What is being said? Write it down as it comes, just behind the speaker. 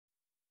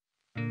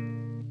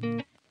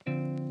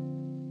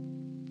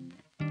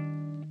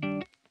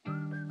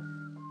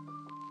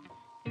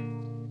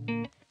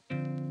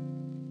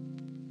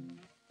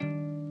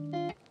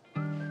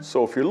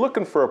So if you're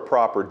looking for a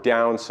proper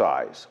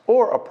downsize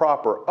or a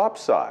proper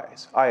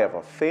upsize, I have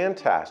a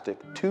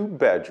fantastic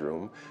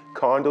 2-bedroom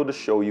condo to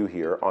show you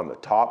here on the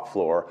top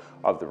floor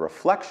of the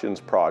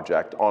Reflections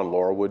project on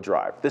Laurelwood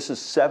Drive. This is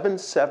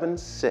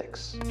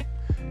 776,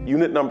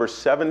 unit number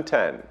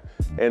 710,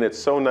 and it's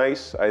so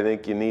nice I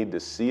think you need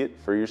to see it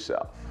for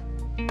yourself.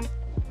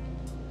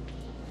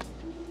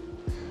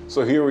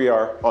 So here we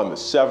are on the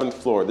 7th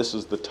floor. This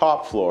is the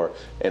top floor,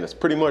 and it's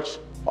pretty much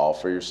all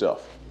for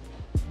yourself.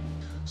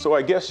 So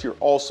I guess you're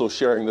also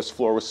sharing this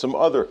floor with some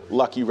other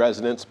lucky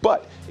residents,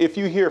 but if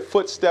you hear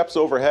footsteps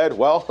overhead,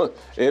 well,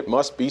 it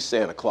must be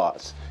Santa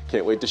Claus.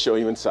 Can't wait to show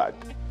you inside.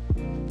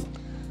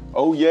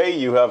 Oh yay,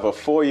 you have a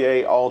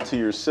foyer all to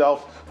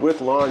yourself with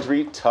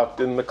laundry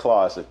tucked in the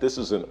closet. This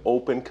is an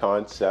open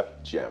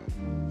concept gem.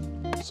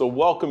 So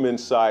welcome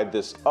inside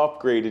this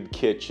upgraded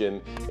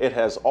kitchen. It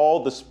has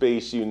all the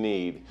space you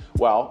need.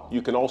 Well,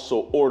 you can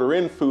also order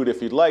in food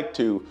if you'd like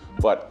to,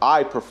 but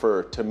I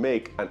prefer to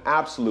make an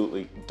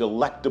absolutely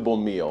delectable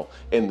meal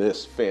in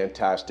this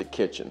fantastic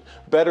kitchen.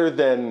 Better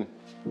than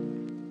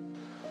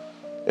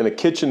in a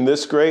kitchen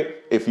this great.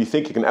 If you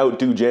think you can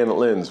outdo Janet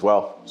Lynn's,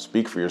 well,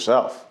 speak for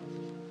yourself.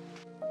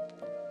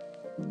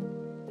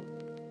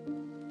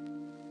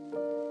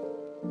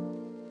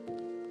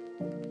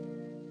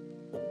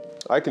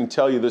 I can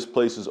tell you this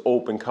place is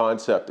open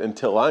concept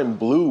until I'm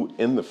blue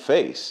in the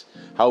face.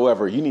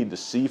 However, you need to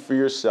see for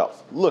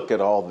yourself. Look at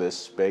all this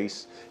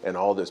space and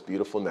all this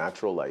beautiful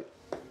natural light.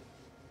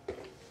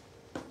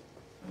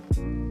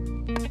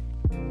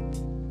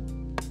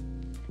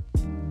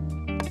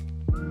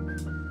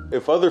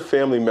 If other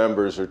family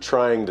members are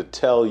trying to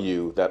tell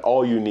you that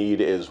all you need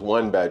is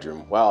 1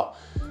 bedroom, well,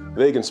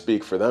 they can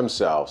speak for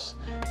themselves.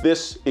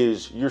 This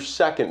is your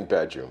 2nd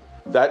bedroom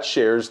that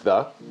shares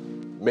the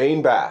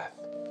main bath.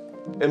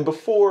 And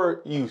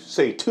before you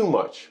say too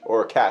much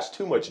or cast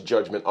too much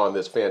judgment on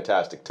this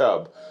fantastic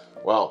tub,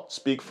 well,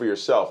 speak for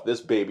yourself. This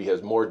baby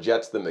has more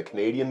jets than the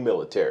Canadian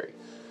military.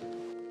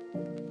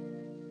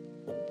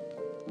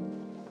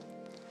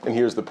 And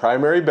here's the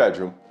primary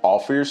bedroom, all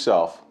for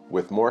yourself,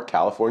 with more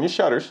California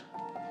shutters,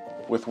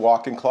 with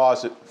walk-in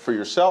closet for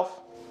yourself,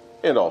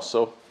 and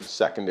also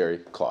secondary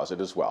closet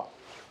as well.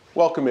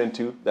 Welcome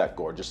into that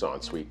gorgeous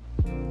ensuite.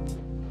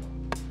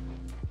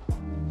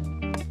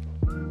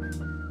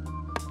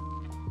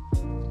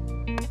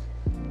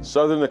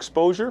 Southern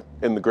exposure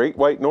in the Great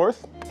White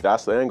North,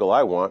 that's the angle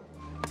I want.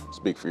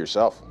 Speak for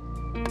yourself.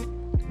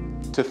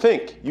 To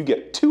think you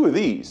get 2 of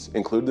these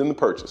included in the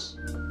purchase.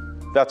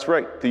 That's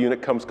right, the unit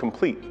comes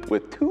complete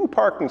with 2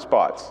 parking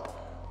spots.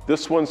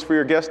 This one's for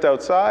your guest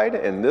outside,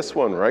 and this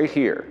one right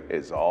here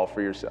is all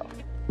for yourself.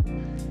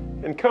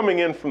 And coming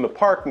in from the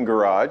parking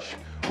garage,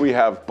 we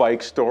have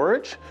bike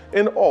storage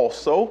and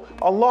also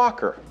a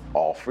locker,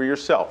 all for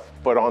yourself.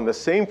 But on the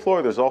same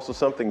floor, there's also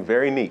something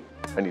very neat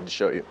I need to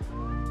show you.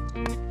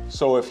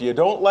 So if you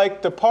don't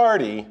like to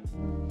party,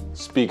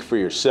 speak for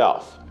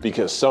yourself,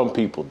 because some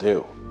people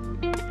do.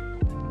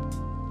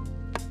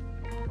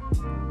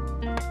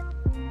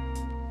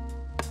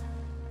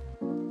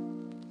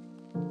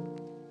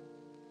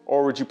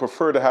 Or would you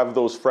prefer to have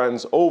those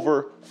friends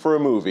over for a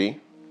movie?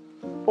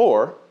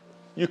 Or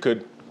you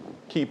could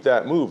keep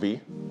that movie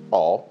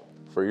all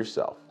for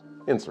yourself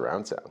in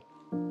surround sound.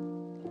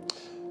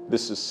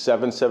 This is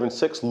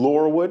 776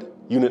 Laurelwood,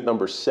 unit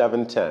number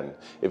 710.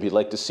 If you'd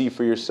like to see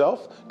for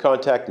yourself,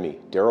 contact me,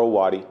 Darryl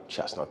Watty,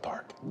 Chestnut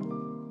Park.